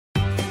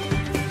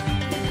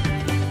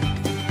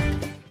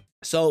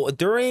So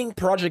during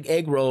Project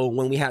Egg Roll,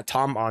 when we had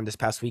Tom on this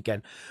past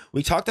weekend,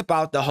 we talked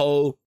about the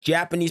whole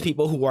Japanese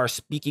people who are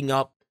speaking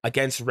up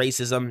against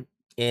racism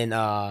in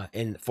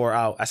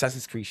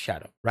Assassin's Creed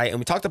Shadow, right? And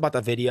we talked about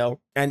the video,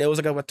 and it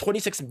was like a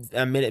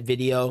 26-minute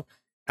video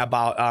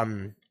about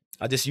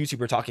this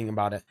YouTuber talking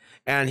about it,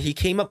 and he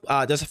came up.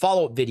 There's a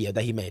follow-up video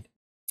that he made,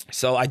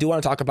 so I do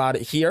want to talk about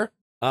it here.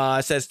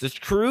 It says the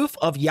truth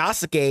of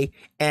Yasuke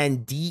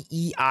and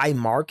DEI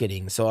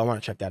marketing. So I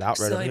want to check that out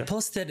right So over I here.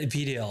 posted a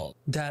video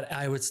that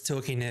I was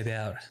talking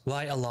about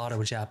why a lot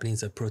of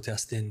Japanese are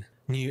protesting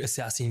new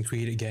Assassin's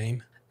Creed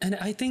game. And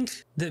I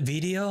think the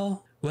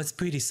video was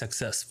pretty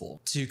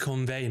successful to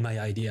convey my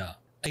idea.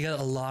 I got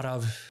a lot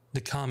of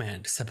the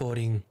comment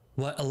supporting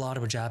what a lot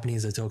of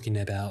Japanese are talking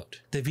about.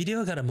 The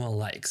video got more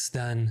likes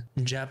than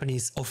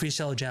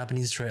official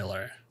Japanese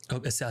trailer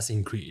of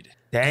Assassin's Creed.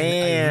 Damn.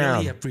 And I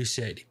really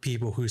appreciate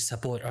people who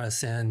support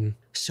us and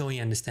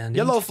showing understanding.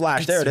 Yellow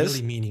flash, there it is. It's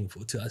really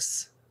meaningful to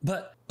us.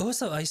 But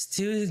also, I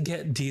still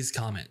get these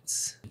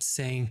comments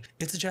saying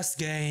it's just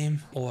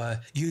game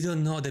or you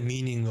don't know the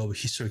meaning of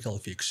historical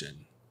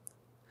fiction.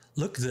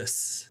 Look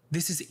this.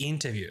 This is an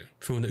interview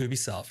from the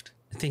Ubisoft,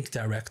 I think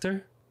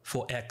director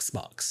for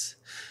Xbox.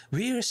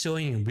 We are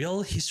showing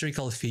real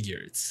historical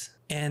figures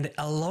and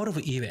a lot of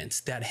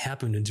events that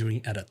happened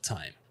during at that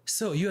time.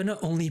 So you are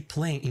not only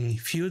playing in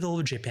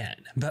feudal Japan,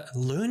 but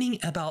learning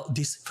about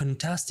this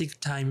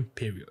fantastic time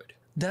period.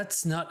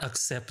 That's not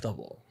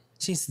acceptable,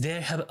 since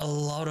they have a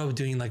lot of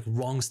doing like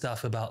wrong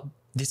stuff about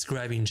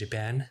describing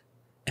Japan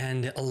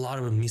and a lot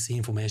of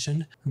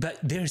misinformation. But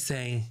they're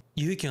saying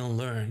you can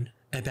learn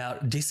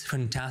about this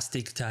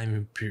fantastic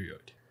time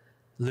period.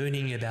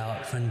 Learning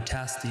about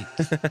fantastic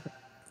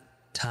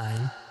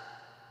time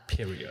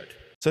period.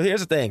 So here's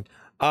the thing.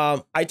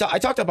 I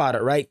talked about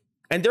it, right?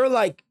 And they're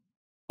like,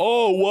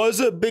 oh,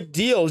 was it a big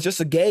deal? It's just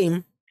a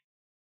game.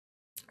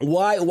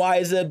 Why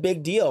is it a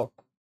big deal?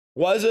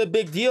 Why is it a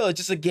big deal? It's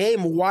just a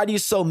game. Why are you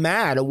so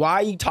mad? Why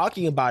are you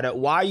talking about it?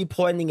 Why are you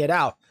pointing it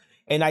out?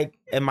 And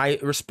my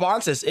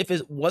response is, if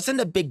it wasn't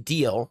a big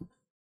deal,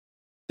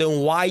 then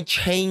why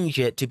change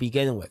it to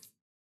begin with?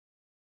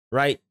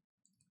 Right?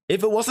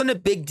 If it wasn't a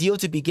big deal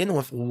to begin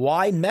with,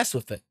 why mess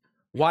with it?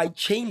 Why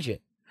change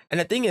it? And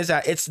the thing is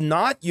that it's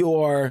not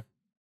your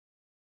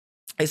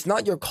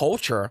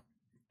culture.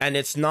 And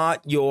it's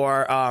not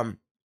your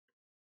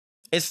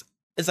it's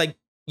like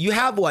you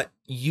have what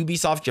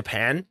Ubisoft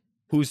Japan,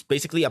 who's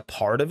basically a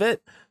part of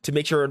it to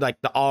make sure like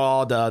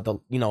the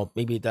you know,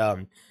 maybe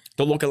the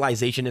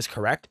localization is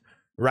correct,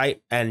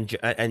 right? And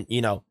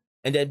you know,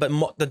 and then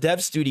but the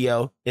dev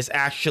studio is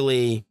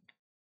actually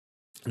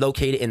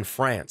located in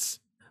France.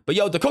 But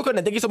yo, the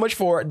Coconut, thank you so much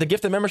for the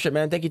gift of membership,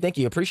 man. Thank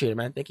you, appreciate it,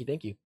 man. Thank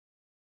you.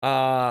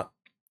 But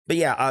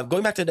yeah,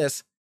 going back to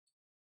this,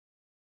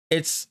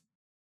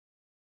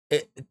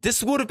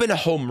 this would have been a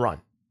home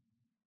run,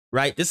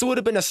 right? This would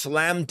have been a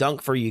slam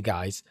dunk for you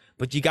guys,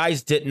 but you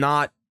guys did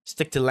not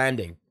stick to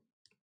landing.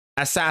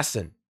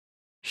 Assassin,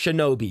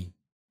 Shinobi,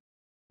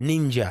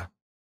 Ninja.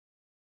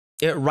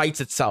 It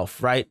writes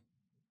itself, right?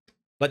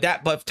 But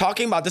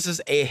talking about this is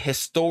a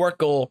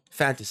historical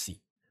fantasy,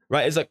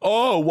 right? It's like,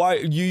 oh, why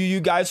you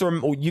guys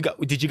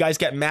did you guys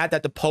get mad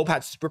that the Pope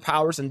had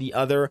superpowers in the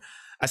other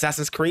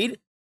Assassin's Creed?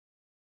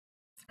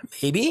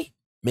 Maybe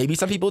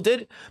some people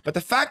did, but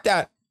the fact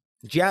that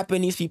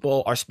Japanese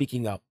people are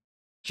speaking up.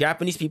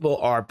 Japanese people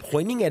are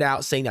pointing it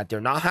out, saying that they're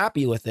not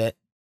happy with it.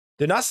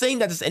 They're not saying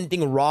that there's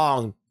anything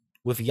wrong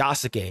with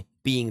Yasuke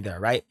being there,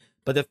 right?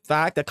 But the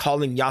fact that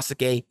calling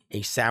Yasuke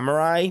a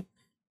samurai,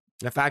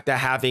 the fact that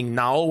having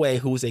Naoe,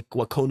 who's a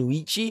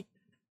Konoichi,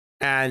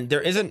 and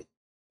there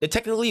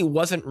technically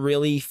wasn't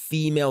really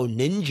female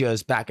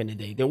ninjas back in the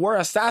day. There were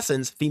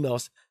assassins, female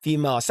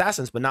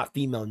assassins, but not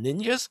female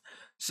ninjas.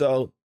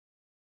 So,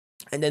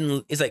 and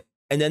then it's like,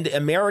 and then the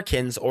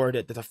Americans or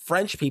the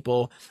French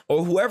people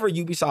or whoever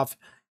Ubisoft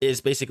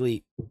is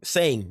basically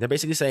saying, they're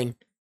basically saying,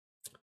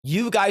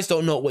 you guys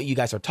don't know what you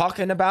guys are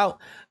talking about.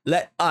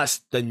 Let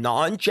us, the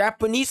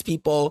non-Japanese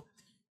people,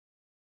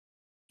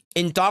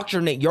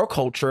 indoctrinate your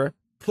culture,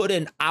 put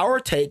in our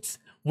takes,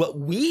 what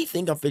we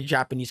think of the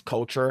Japanese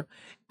culture.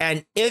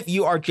 And if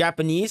you are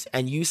Japanese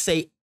and you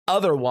say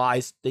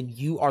otherwise, then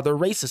you are the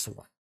racist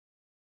one,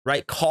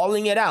 right?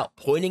 Calling it out,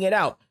 pointing it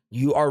out,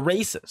 you are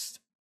racist.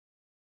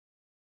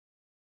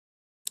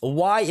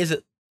 Why is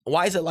it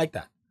like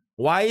that?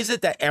 Why is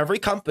it that every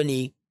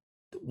company,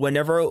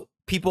 whenever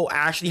people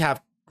actually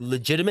have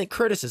legitimate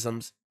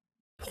criticisms,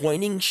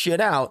 pointing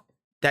shit out,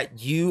 that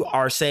you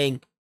are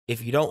saying,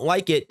 if you don't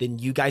like it, then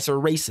you guys are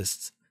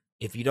racists.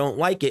 If you don't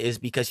like it, is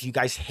because you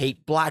guys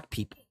hate black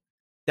people.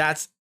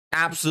 That's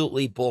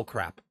absolutely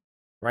bullcrap,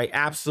 right?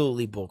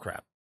 Absolutely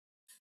bullcrap,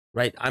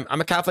 right?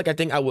 I'm a Catholic. I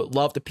think I would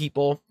love the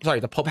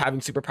Pope having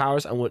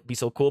superpowers and would be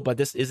so cool, but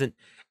this isn't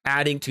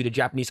adding to the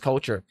Japanese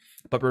culture,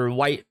 but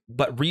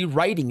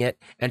rewriting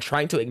it and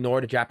trying to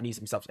ignore the Japanese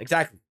themselves.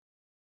 Exactly.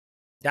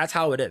 That's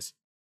how it is,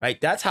 right?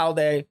 That's how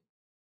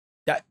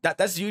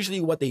that's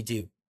usually what they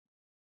do.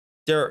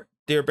 They're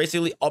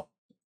basically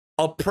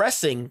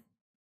oppressing,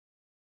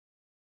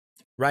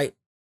 right?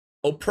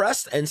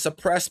 oppress and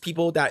suppress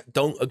people that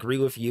don't agree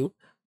with you,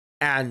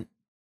 and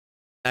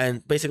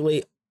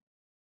basically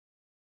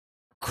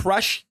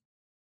crush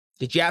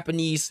the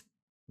Japanese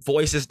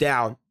voices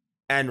down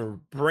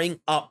and bring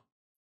up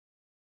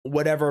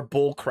whatever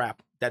bull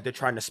crap that they're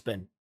trying to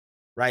spin,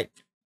 right?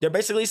 They're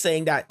basically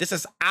saying that this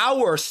is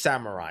our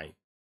samurai,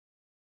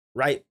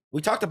 right?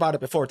 We talked about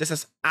it before. This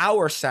is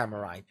our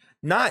samurai,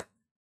 not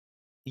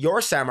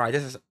your samurai.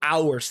 This is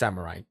our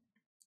samurai,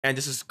 and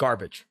this is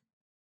garbage.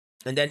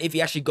 And then if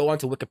you actually go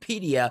onto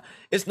Wikipedia,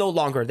 it's no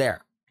longer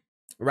there,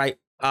 right?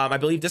 I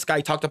believe this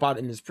guy talked about it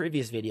in his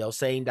previous video,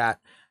 saying that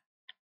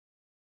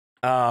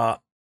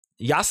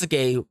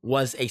Yasuke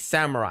was a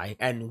samurai,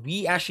 and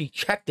we actually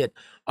checked it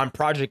on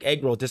Project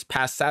Eggroll this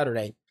past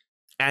Saturday,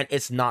 and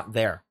it's not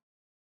there,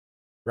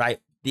 right?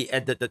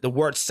 The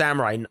word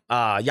samurai,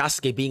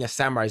 Yasuke being a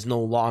samurai, is no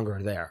longer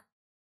there,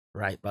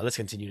 right? But let's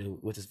continue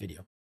with this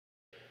video.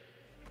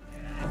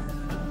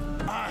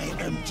 I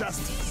am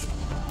justice.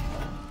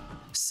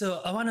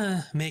 So I want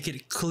to make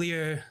it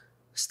clear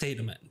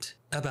statement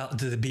about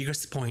the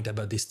biggest point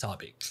about this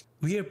topic.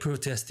 We are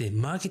protesting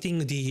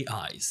marketing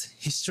DEI's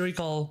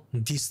historical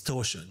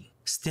distortion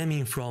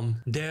stemming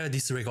from their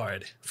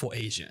disregard for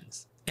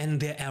Asians and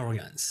their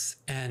arrogance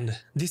and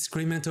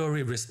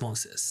discriminatory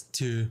responses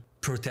to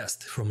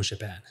protest from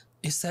Japan.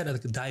 It said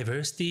like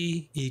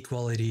diversity,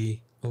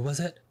 equality, what was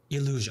it?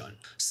 Illusion.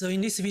 So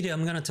in this video,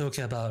 I'm gonna talk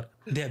about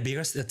their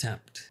biggest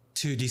attempt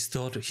to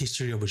distort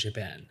history of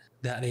Japan.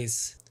 That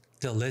is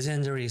the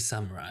legendary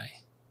samurai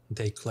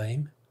they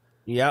claim,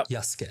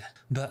 Yasuke.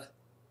 But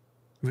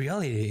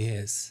reality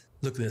is,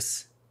 look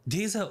this.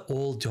 These are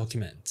all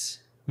documents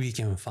we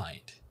can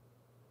find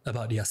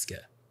about Yasuke.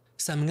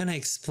 So I'm gonna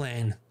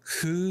explain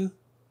who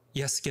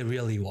Yasuke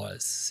really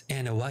was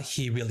and what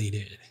he really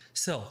did.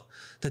 So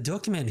the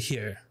document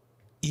here,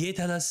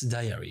 Ietada's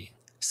diary.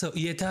 So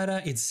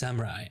Ietada is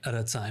samurai at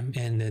the time,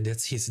 and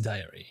that's his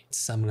diary.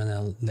 So I'm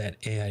gonna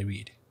let AI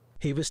read.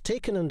 He was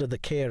taken under the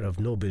care of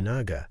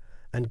Nobunaga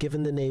and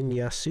given the name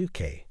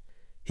Yasuke.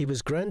 He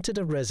was granted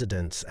a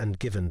residence and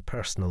given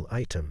personal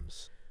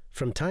items.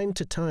 From time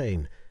to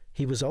time,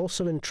 he was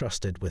also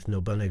entrusted with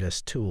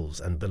Nobunaga's tools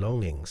and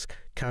belongings,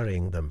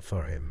 carrying them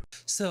for him.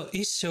 So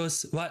it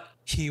shows what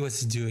he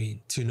was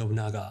doing to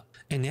Nobunaga.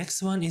 And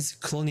next one is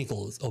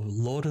Chronicles of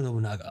Lord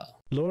Nobunaga.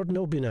 Lord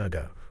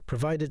Nobunaga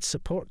provided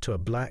support to a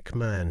black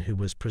man who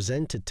was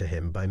presented to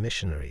him by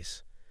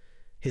missionaries.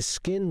 His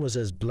skin was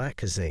as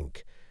black as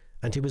ink,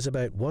 and he was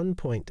about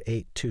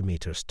 1.82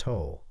 meters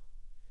tall.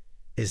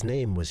 His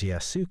name was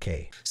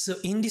Yasuke. So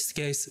in this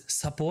case,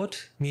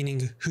 support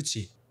meaning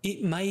fuchi.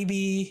 It might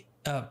be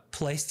a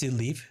place to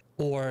live,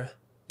 or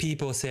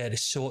people said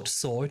short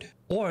sword,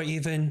 or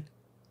even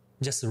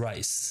just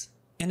rice.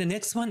 And the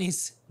next one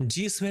is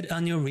G-Suite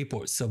Annual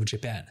Reports of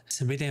Japan.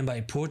 It's written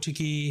by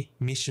Portuguese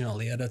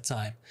missionary at the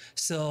time.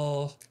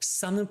 So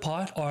some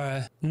part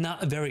are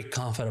not very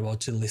comfortable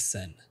to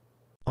listen.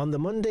 On the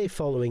Monday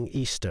following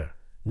Easter,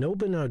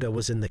 Nobunaga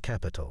was in the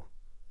capital.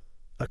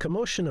 A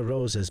commotion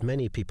arose as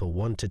many people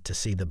wanted to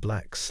see the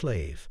black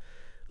slave,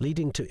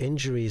 leading to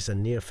injuries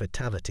and near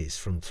fatalities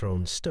from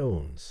thrown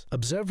stones.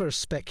 Observers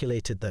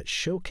speculated that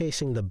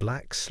showcasing the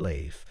black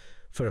slave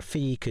for a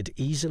fee could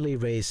easily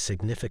raise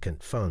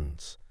significant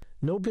funds.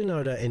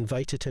 Nobunaga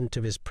invited him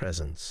to his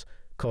presence,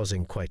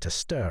 causing quite a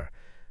stir,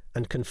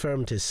 and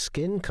confirmed his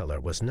skin color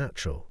was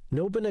natural.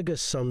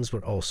 Nobunaga's sons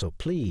were also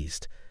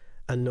pleased,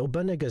 and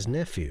Nobunaga's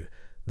nephew,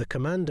 the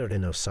commander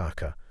in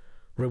Osaka,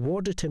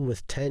 rewarded him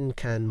with 10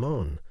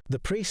 kanmon. The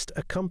priest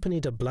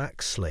accompanied a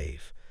black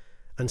slave,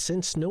 and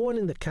since no one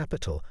in the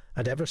capital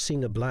had ever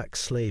seen a black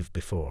slave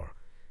before,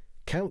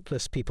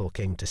 countless people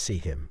came to see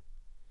him.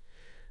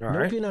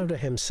 Nobunaga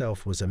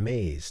himself was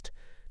amazed,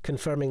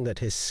 confirming that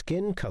his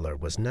skin color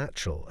was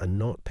natural and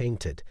not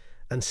painted,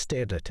 and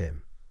stared at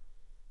him.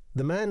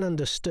 The man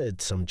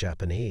understood some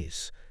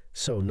Japanese,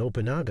 so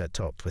Nobunaga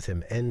talked with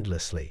him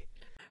endlessly.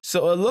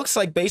 So it looks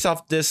like based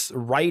off this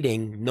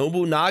writing,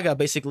 Nobunaga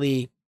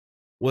basically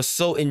was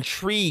so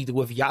intrigued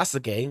with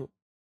Yasuke.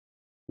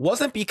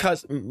 Wasn't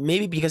because,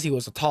 maybe because he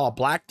was a tall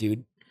black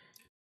dude,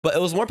 but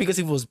it was more because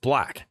he was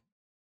black.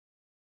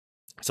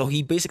 So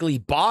he basically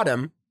bought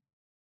him,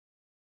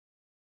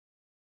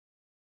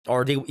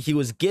 or he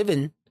was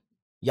given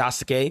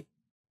Yasuke,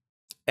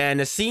 and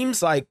it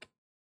seems like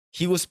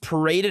he was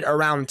paraded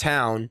around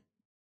town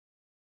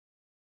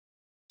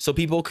so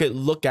people could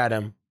look at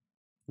him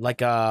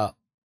like a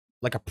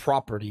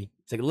property.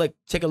 It's like, look,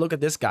 take a look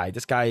at this guy.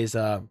 This guy is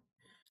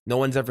no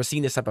one's ever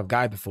seen this type of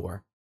guy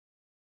before,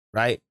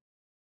 right?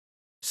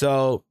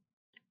 So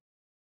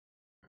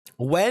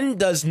when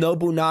does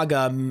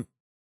Nobunaga,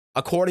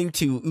 according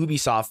to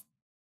Ubisoft,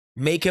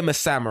 make him a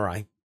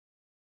samurai?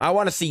 I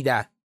want to see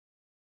that.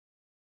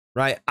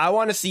 Right? I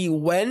want to see,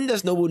 when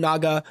does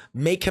Nobunaga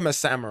make him a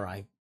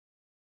samurai?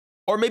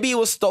 Or maybe it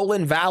was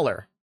stolen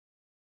valor.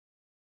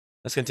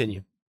 Let's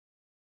continue.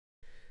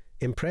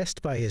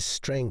 Impressed by his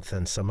strength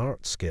and some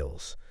art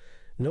skills,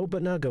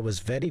 Nobunaga was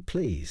very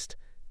pleased,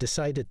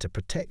 decided to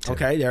protect him.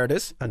 Okay, there it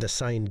is. And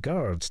assigned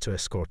guards to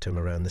escort him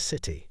around the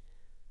city.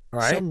 All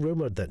right. Some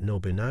rumored that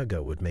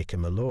Nobunaga would make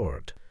him a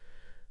lord.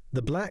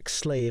 The black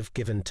slave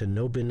given to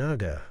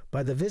Nobunaga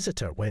by the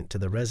visitor went to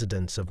the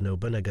residence of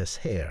Nobunaga's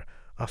heir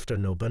after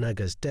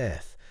Nobunaga's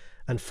death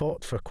and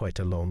fought for quite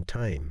a long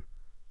time.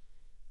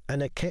 An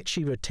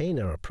Akechi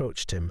retainer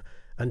approached him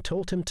and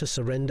told him to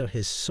surrender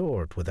his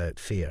sword without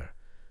fear,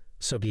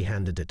 so he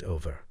handed it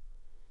over.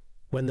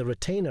 When the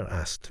retainer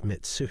asked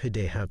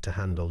Mitsuhide how to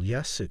handle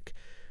Yasuke,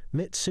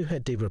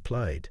 Mitsuhide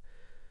replied,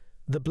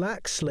 "The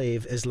black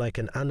slave is like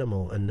an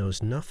animal and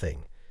knows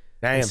nothing,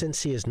 and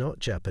since he is not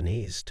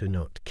Japanese, do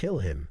not kill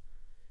him.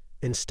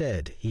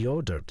 Instead, he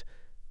ordered,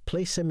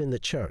 place him in the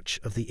church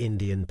of the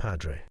Indian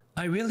padre."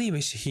 I really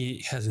wish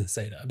he hasn't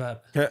said that,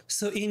 but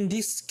so in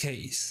this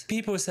case,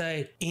 people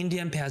say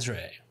Indian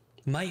Padre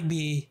might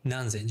be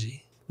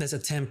Nanzenji. There's a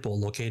temple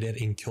located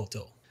in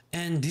Kyoto.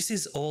 And this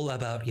is all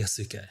about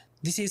Yasuke.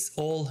 This is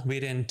all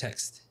written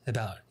text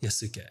about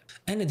Yasuke.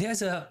 And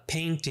there's a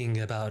painting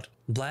about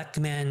black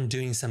man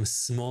doing some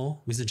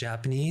small with the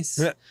Japanese,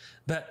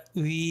 but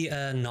we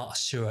are not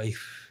sure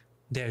if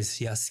there's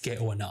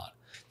Yasuke or not.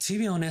 To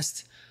be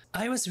honest,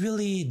 I was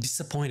really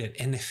disappointed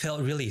and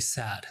felt really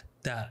sad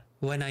that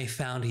when I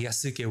found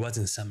Yasuke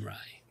wasn't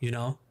samurai, you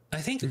know?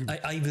 I think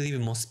I believe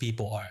most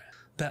people are.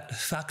 But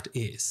fact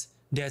is,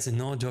 there's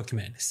no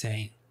document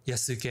saying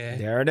Yasuke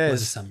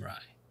was a samurai.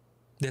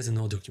 There's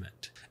no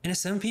document. And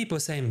some people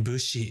saying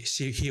Bushi,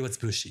 he was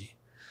Bushi.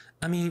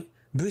 I mean,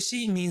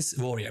 Bushi means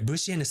warrior.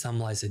 Bushi and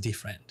samurai is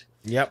different.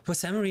 Yep. For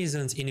some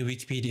reasons in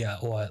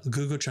Wikipedia or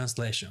Google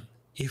Translation,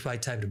 if I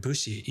type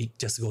Bushi, it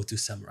just goes to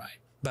samurai.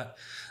 But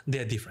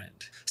they're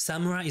different.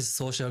 Samurai is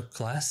social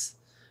class,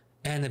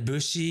 and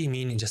Bushi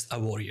meaning just a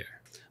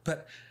warrior.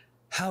 But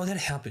how that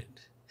happened?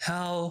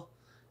 How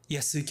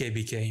Yasuke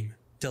became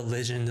the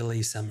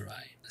legendary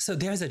samurai? So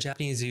there's a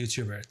Japanese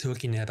YouTuber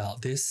talking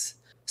about this.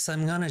 So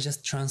I'm gonna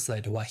just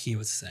translate what he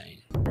was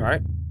saying. All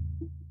right.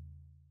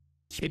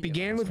 It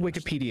began with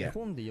Wikipedia.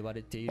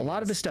 A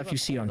lot of the stuff you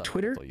see on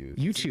Twitter,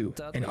 YouTube,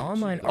 and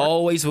online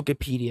Always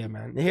Wikipedia,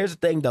 man. Here's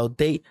the thing though,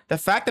 the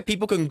fact that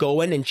people can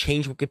go in and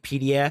change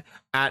Wikipedia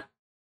at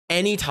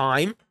any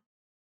time,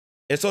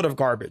 it's sort of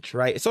garbage,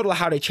 right? It's sort of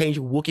how they change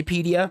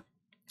Wikipedia,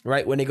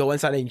 right? When they go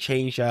inside and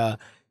change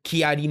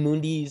Kiadi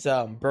Mundi's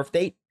birth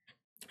date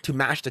to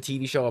match the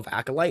TV show of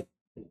Acolyte.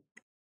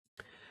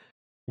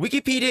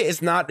 Wikipedia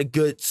is not a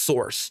good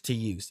source to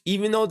use,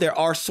 even though there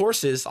are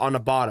sources on the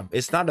bottom.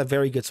 It's not a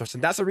very good source.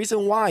 And that's the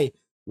reason why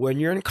when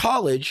you're in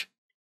college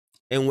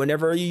and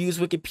whenever you use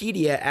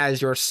Wikipedia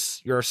as your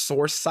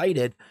source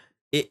cited,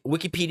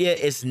 Wikipedia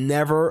is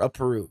never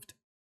approved,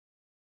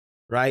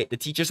 right? The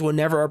teachers will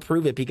never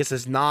approve it because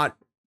it's not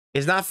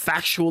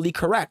factually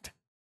correct,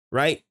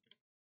 right?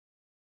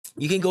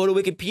 You can go to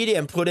Wikipedia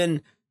and put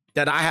in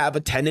that I have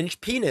a 10-inch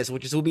penis,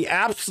 which will be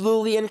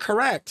absolutely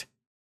incorrect.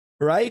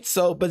 Right.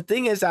 So, but the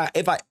thing is that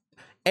if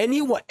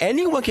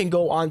anyone can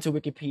go onto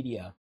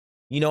Wikipedia,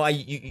 you know,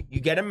 you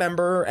get a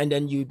member and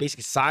then you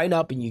basically sign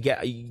up and you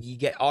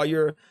get all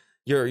your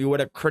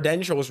whatever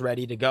credentials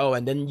ready to go.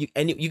 And then you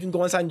can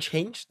go inside and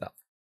change stuff.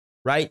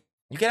 Right.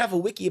 You can have a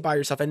wiki by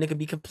yourself and it could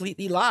be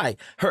completely lie.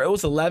 It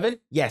was 11.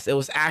 Yes, it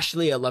was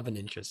actually 11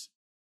 inches.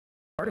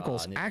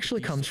 Articles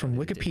actually comes from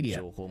Wikipedia,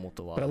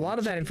 but a lot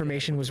of that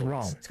information was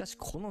wrong.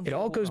 It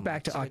all goes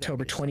back to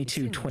October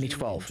 22,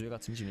 2012.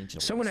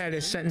 Someone added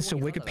a sentence to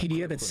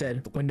Wikipedia that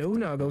said, when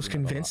Nobunaga was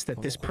convinced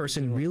that this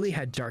person really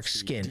had dark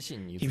skin,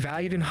 he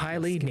valued him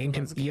highly, named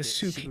him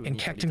Yasuke, and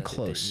kept him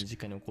close.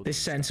 This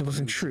sentence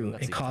wasn't true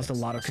and caused a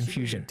lot of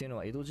confusion.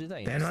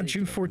 Then on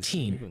June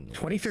 14,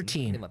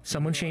 2013,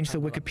 someone changed the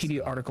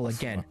Wikipedia article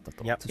again.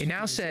 Yep. It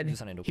now said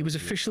he was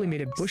officially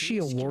made a Bushi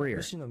a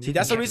warrior. See,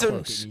 that's the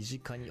reason. See,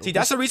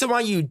 that's the reason why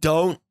you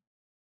don't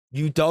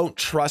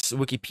trust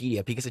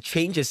Wikipedia, because it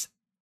changes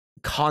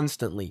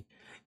constantly.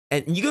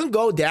 And you can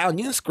go down,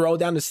 you can scroll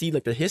down to see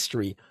like the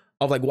history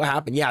of like what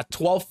happened. Yeah,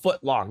 12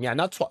 foot long. Yeah,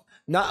 not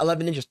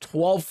 11 inches,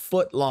 12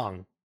 foot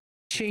long.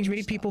 Change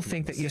made people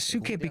think that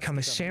Yasuke had become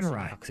a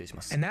samurai,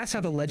 and that's how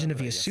the legend of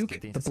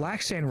Yasuke, the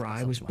Black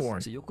Samurai, was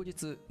born.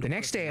 The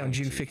next day, on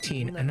June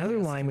 15, another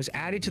line was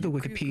added to the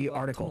Wikipedia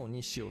article.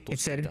 It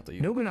said,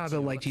 Nobunaga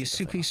liked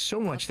Yasuke so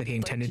much that he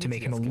intended to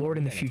make him a lord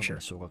in the future.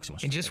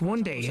 In just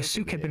one day,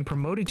 Yasuke had been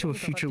promoted to a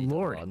future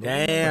lord.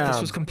 Damn. But this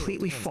was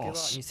completely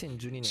false.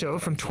 So,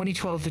 from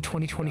 2012 to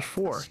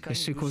 2024,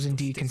 Yasuke was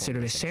indeed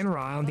considered a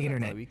samurai on the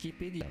internet.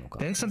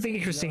 Then something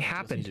interesting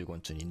happened.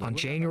 On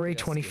January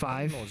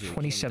 25,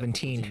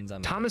 2017,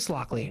 Thomas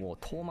Lockley,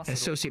 an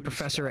associate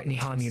professor at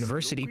Nihon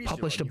University,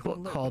 published a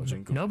book called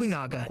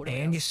Nobunaga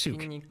and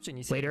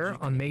Yasuke. Later,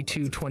 on May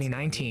 2,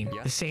 2019,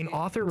 the same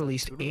author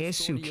released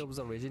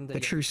Yasuke,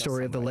 the true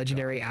story of the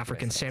legendary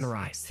African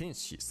samurai.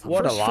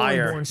 What a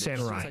liar. Foreign-born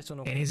samurai,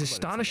 and his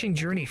astonishing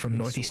journey from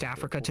Northeast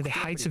Africa to the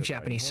heights of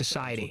Japanese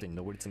society.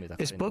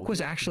 This book was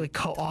actually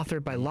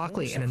co-authored by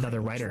Lockley and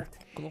another writer.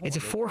 It's a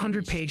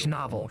 400-page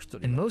novel,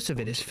 and most of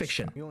it is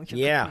fiction.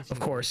 Yeah.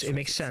 Of course, it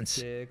makes sense.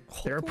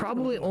 There are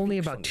probably only only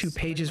about 2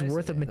 pages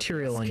worth of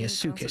material on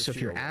Yasuke, so if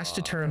you're asked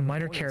to turn a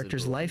minor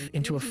character's life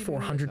into a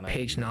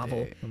 400-page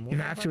novel, you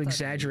have to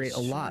exaggerate a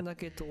lot.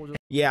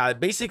 Yeah,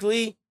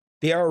 basically,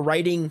 they are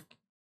writing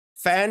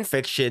fan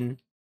fiction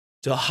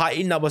to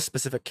heighten up a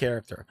specific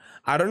character.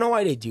 I don't know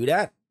why they do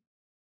that,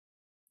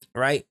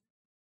 right?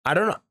 I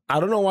don't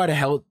know why the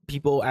hell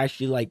people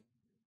actually like.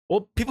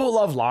 Well, people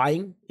love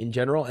lying in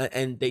general,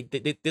 and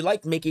they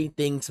like making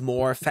things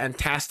more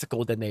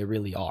fantastical than they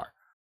really are,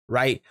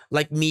 right?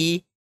 Like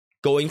me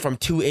going from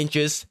 2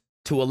 inches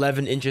to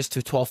 11 inches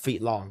to 12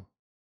 feet long.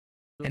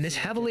 And this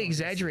heavily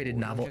exaggerated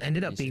novel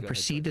ended up being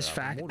perceived as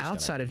fact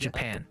outside of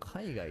Japan.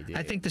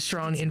 I think the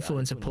strong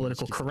influence of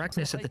political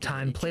correctness at the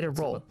time played a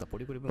role,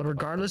 but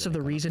regardless of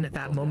the reason at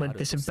that moment,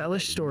 this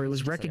embellished story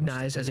was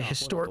recognized as a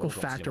historical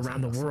fact around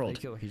the world.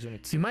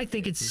 You might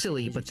think it's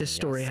silly, but this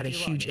story had a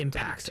huge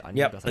impact.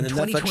 Yep, In and the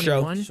Netflix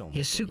show. 2021,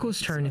 Yasuke was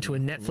turned into a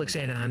Netflix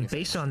anime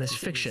based on this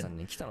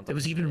fiction that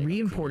was even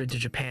re-imported to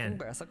Japan.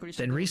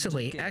 Then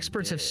recently,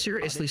 experts have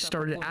seriously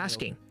started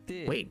asking,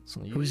 wait,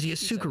 who's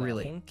Yasuke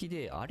really?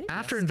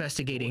 After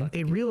investigating,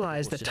 they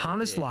realized that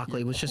Thomas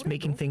Lockley was just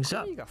making things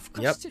up.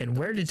 Yep. And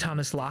where did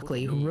Thomas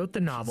Lockley, who wrote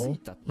the novel,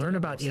 learn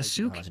about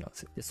Yasuke?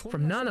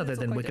 From none other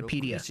than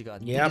Wikipedia.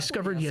 He Yep.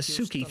 discovered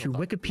Yasuke through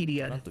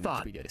Wikipedia and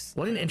thought,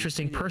 what an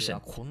interesting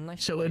person.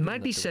 So it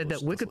might be said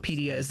that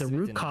Wikipedia is the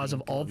root cause of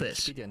all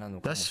this.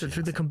 Thus,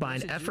 through the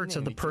combined efforts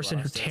of the person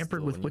who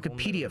tampered with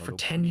Wikipedia for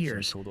 10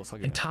 years,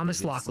 and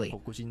Thomas Lockley,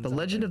 the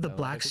legend of the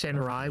Black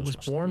Samurai was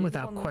born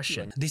without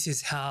question. This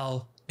is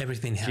how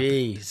everything happened.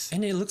 Jeez.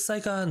 And it looks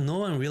like no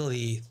one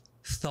really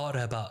thought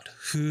about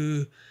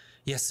who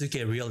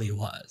Yasuke really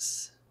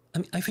was. I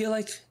mean, I feel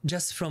like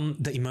just from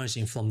the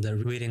emerging from the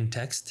reading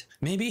text,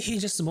 maybe he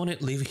just wanted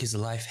to live his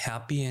life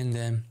happy and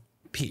then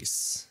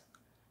peace.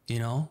 You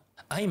know?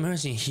 I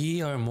imagine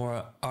he are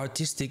more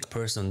artistic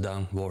person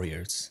than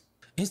warriors.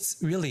 It's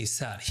really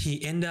sad.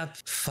 He ended up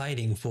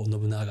fighting for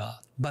Nobunaga,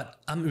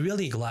 but I'm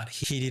really glad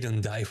he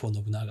didn't die for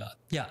Nobunaga.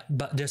 Yeah,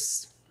 but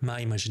that's my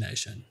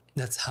imagination.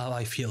 That's how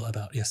I feel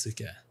about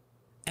Yasuke.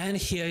 And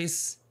here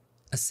is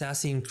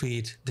Assassin's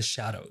Creed The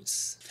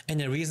Shadows. And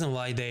the reason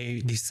why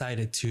they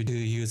decided to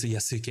use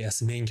Yasuke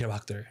as main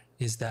character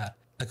is that,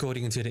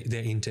 according to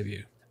their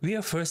interview, we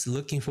are first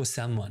looking for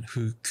someone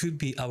who could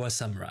be our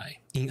samurai.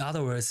 In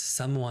other words,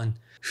 someone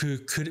who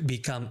could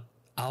become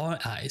our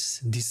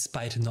eyes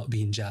despite not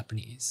being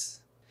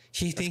Japanese.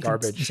 He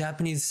thinks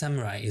Japanese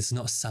samurai is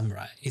not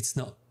samurai. It's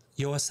not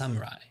your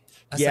samurai.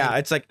 Yeah,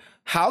 it's like,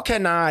 how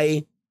can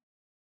I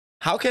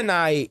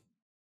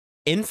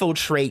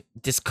infiltrate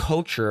this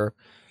culture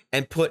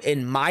and put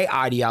in my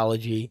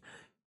ideology?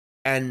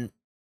 And,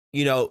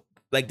 you know,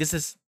 like,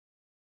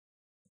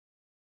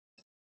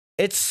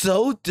 it's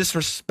so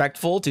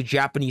disrespectful to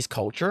Japanese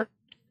culture,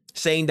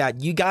 saying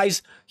that you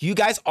guys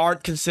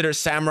aren't considered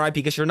samurai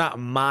because you're not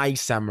my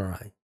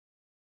samurai.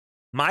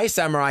 My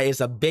samurai is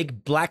a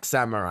big black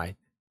samurai,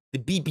 the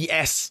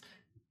BBS,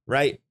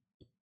 right?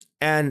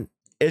 And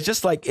it's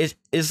just like,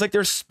 it's like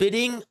they're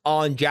spitting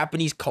on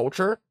Japanese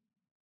culture,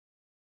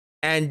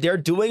 and they're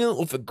doing it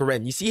with a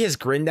grin. You see his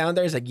grin down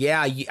there? It's like,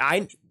 yeah,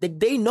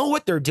 they know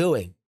what they're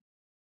doing,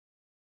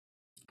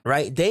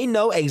 right? They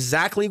know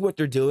exactly what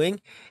they're doing,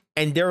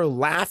 and they're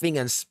laughing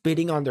and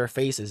spitting on their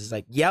faces. It's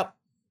like, yep.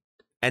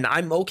 And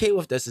I'm okay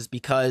with this is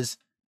because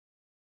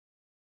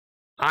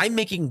I'm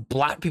making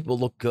black people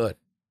look good.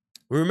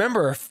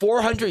 Remember,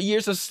 400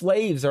 years of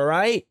slaves, all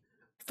right?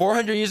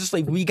 400 years of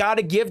slaves. We got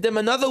to give them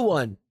another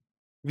one.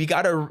 We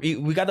got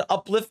to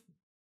uplift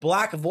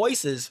black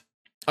voices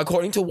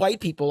according to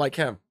white people like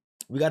him.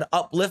 We got to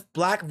uplift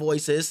black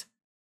voices,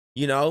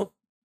 you know?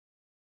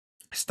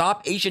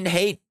 Stop Asian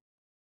hate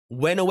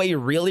went away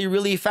really,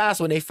 really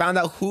fast when they found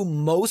out who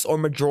most or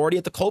majority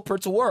of the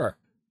culprits were.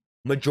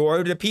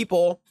 Majority of the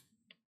people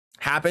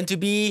happen to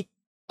be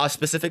a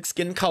specific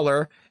skin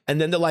color, and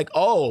then they're like,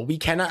 oh, we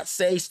cannot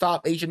say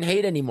stop Asian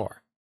hate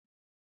anymore.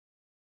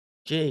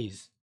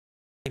 Jeez.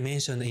 I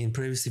mentioned in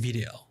previous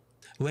video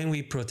when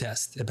we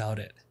protest about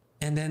it,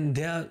 and then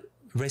their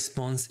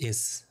response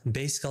is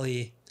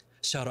basically,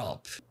 shut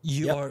up,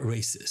 you are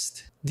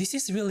racist. This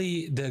is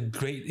really the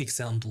great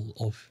example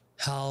of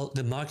how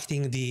the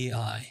marketing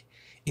DEI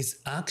is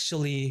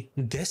actually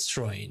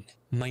destroying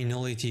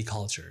minority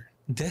culture.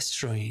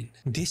 Destroying.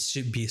 This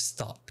should be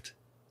stopped.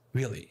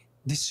 Really,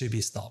 this should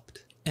be stopped.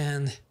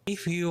 And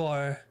if you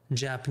are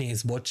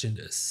Japanese watching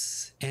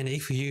this, and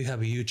if you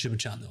have a YouTube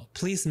channel,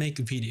 please make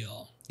a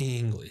video in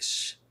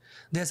English.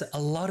 There's a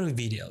lot of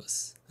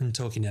videos I'm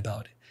talking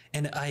about it.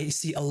 And I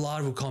see a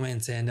lot of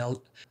comments and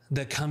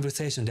the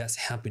conversation that's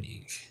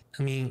happening.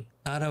 I mean,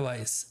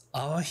 otherwise,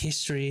 our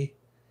history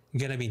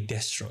gonna be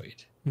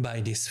destroyed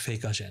by this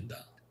fake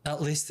agenda.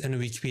 At least in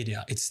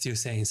Wikipedia, it's still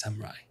saying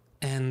samurai.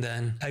 And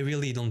then I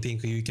really don't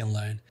think you can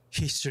learn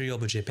history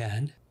of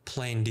Japan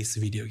playing this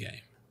video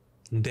game.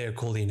 They're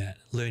calling it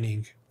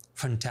learning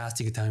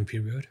fantastic time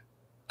period.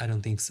 I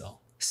don't think so.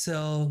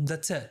 So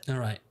that's it. All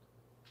right.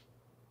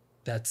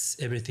 That's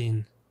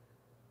everything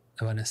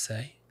I want to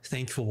say.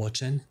 Thank you for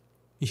watching.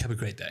 You have a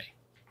great day.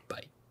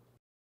 Bye.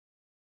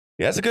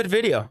 Yeah, that's a good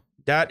video.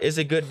 That is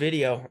a good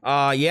video.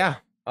 Yeah.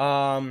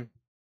 I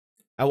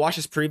watched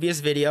his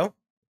previous video,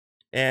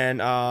 and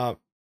I'm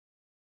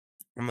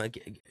gonna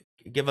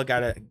give a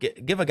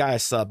guy a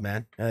sub,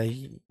 man.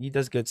 He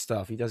does good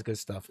stuff. He does good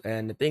stuff.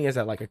 And the thing is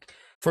that, like,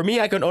 for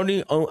me, I can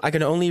only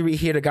read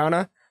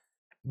hiragana,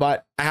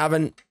 but I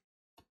haven't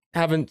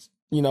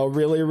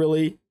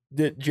really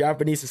did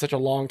Japanese in such a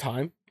long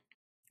time,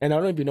 and I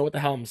don't even know what the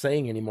hell I'm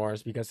saying anymore.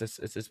 Is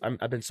because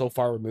I've been so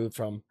far removed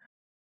from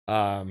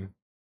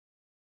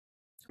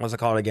what's it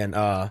called again?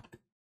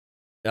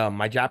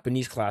 My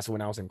Japanese class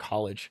when I was in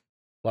college.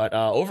 But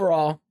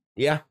overall,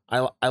 yeah,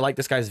 I like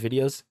this guy's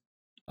videos.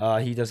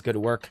 He does good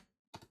work,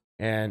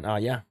 and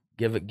yeah,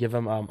 give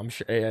him. I'm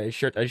sure I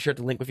shared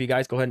the link with you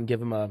guys. Go ahead and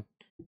give him a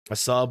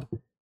sub.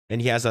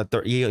 And he has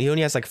he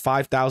only has like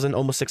 5,000,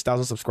 almost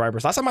 6,000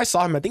 subscribers. Last time I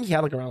saw him, I think he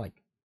had like around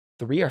like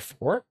 3 or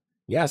 4.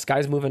 Yeah, this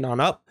guy's moving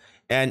on up,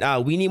 and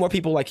we need more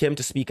people like him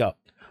to speak up.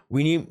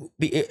 We need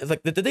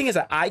like the thing is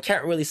that I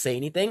can't really say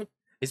anything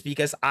is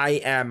because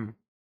I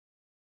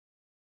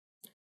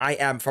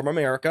am from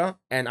America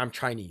and I'm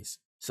Chinese.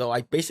 So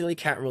I basically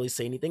can't really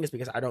say anything is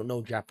because I don't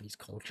know Japanese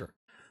culture.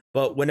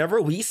 But whenever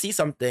we see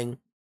something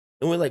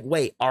and we're like,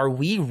 wait, are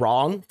we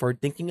wrong for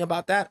thinking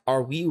about that?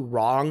 Are we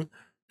wrong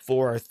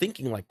for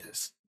thinking like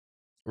this?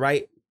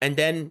 Right? And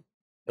then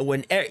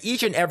when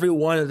each and every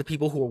one of the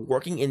people who are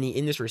working in the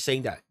industry are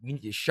saying that, you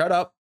need to shut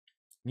up.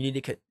 You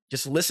need to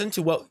just listen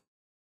to what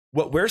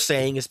we're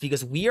saying is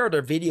because we are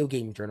the video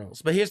game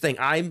journalists. But here's the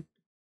thing,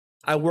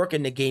 I work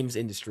in the games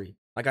industry.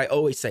 Like I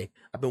always say,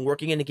 I've been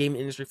working in the game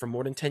industry for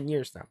more than 10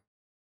 years now.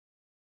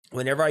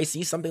 Whenever I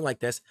see something like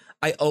this,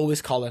 I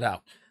always call it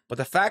out. But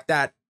the fact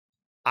that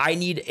I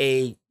need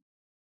I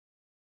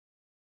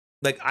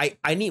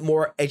need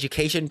more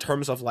education in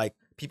terms of like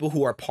people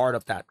who are part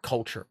of that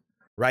culture,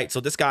 right? So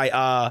this guy,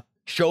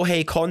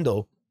 Shohei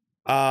Kondo,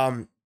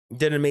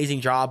 did an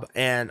amazing job.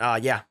 And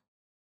yeah,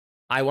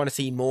 I want to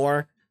see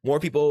more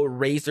people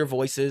raise their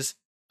voices.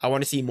 I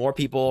want to see more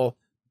people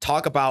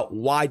talk about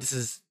why this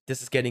is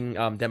getting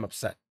them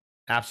upset.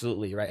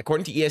 Absolutely, right?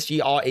 According to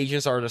ESG, all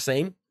Asians are the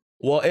same.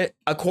 Well,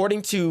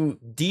 according to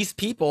these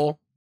people,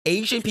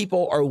 Asian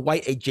people are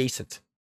white adjacent.